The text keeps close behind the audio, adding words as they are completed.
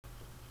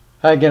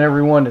Hi again,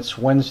 everyone. It's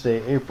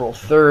Wednesday, April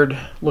 3rd.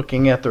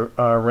 Looking at the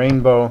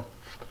rainbow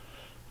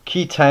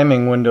key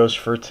timing windows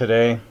for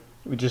today.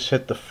 We just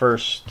hit the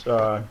first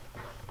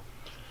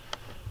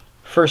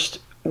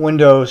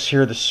windows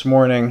here this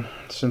morning.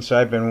 Since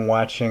I've been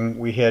watching,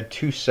 we had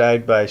two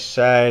side by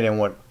side, and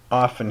what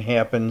often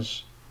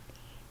happens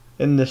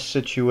in this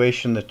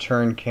situation, the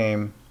turn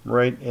came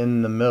right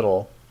in the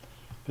middle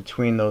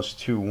between those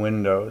two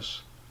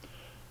windows.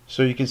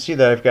 So you can see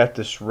that I've got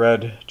this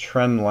red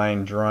trend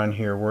line drawn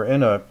here. We're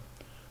in a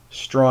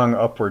strong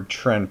upward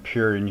trend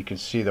period, and you can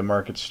see the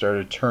market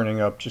started turning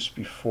up just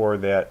before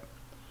that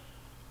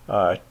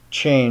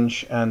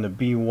change on the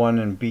B1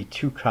 and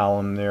B2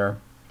 column there.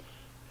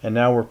 And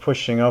now we're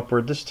pushing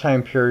upward. This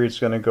time period is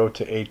going to go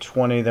to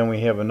 820. Then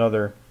we have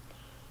another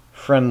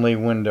friendly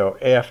window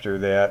after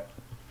that.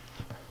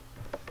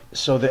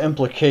 So the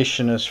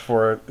implication is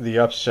for the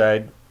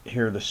upside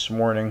here this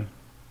morning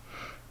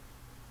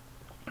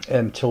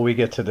until we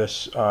get to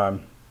this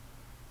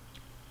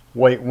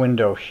white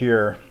window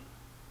here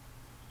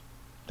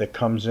that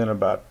comes in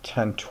about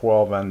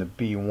 10:12 on the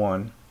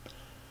B1.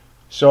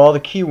 So all the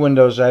key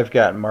windows I've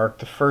got marked.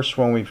 The first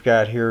one we've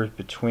got here is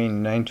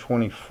between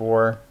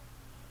 924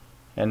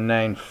 and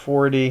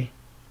 940,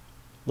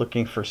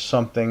 looking for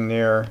something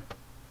there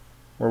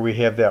where we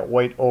have that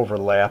white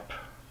overlap.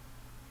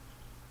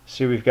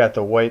 See, we've got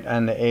the white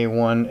on the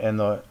A1 and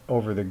the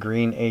over the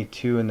green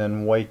A2, and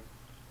then white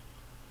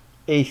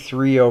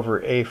A3 over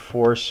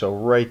A4. So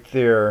right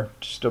there,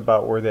 just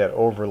about where that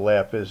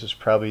overlap is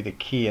probably the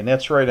key, and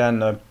that's right on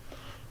the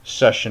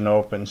session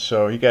open.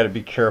 So you got to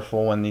be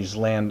careful when these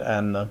land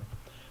on the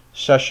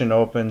session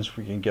opens.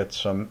 We can get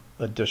some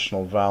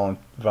additional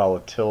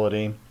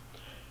volatility.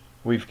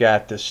 We've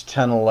got this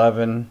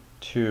 1011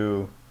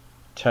 to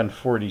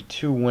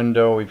 1042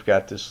 window. We've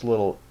got this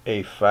little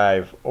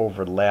A5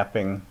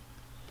 overlapping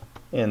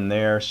in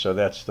there, so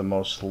that's the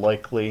most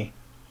likely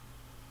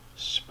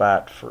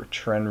spot for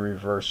trend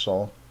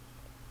reversal.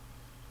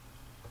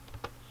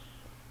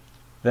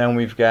 Then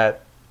we've got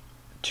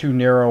two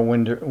narrow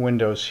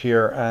windows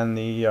here on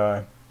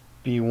the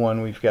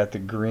B1. We've got the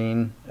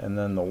green and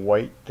then the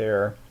white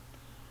there,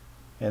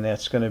 and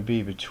that's going to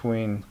be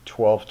between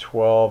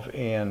 1212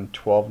 and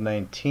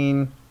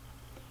 1219,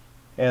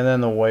 and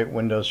then the white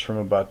windows from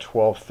about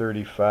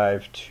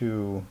 1235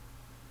 to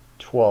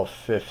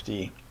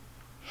 1250.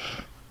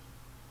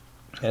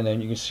 And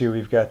then you can see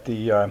we've got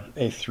the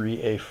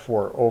A3,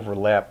 A4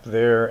 overlap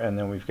there, and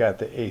then we've got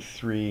the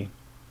A3,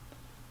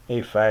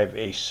 A5,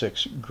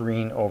 A6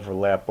 green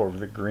overlap over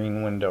the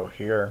green window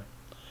here.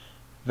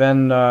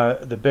 Then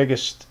the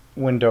biggest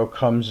window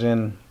comes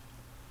in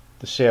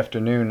this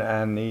afternoon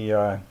on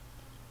the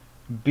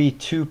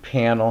B2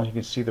 panel. You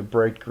can see the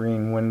bright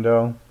green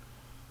window.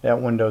 That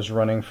window's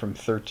running from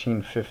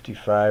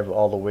 1355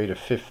 all the way to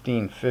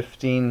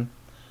 1515.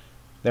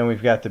 Then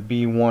we've got the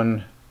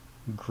B1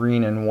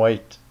 green and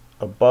white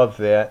above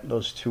that,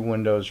 those two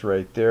windows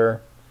right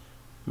there,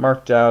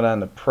 marked out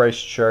on the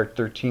price chart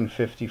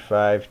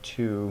 1355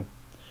 to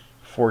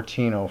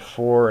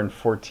 1404, and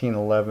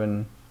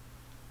 1411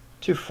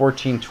 to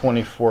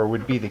 1424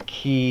 would be the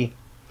key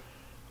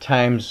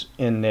times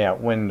in that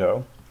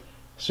window.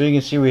 So you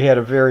can see we had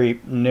a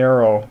very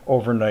narrow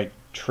overnight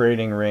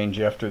trading range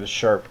after the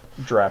sharp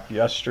drop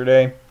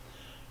yesterday.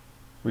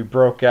 We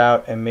broke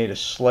out and made a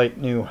slight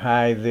new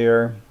high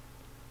there.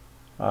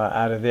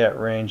 Out of that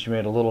range,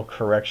 made a little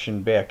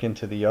correction back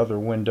into the other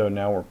window.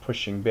 Now we're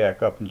pushing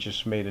back up and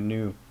just made a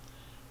new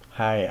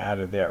high out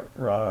of that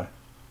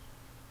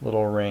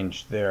little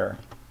range there.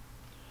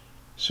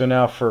 So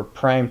now for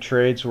prime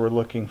trades, we're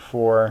looking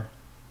for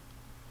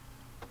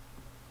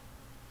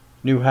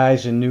new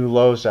highs and new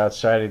lows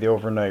outside of the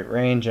overnight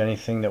range.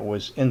 Anything that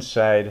was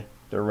inside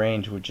the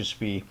range would just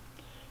be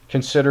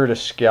considered a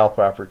scalp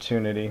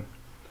opportunity.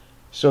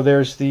 So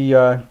there's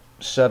the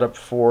setup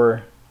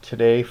for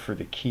today for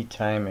the key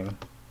timing.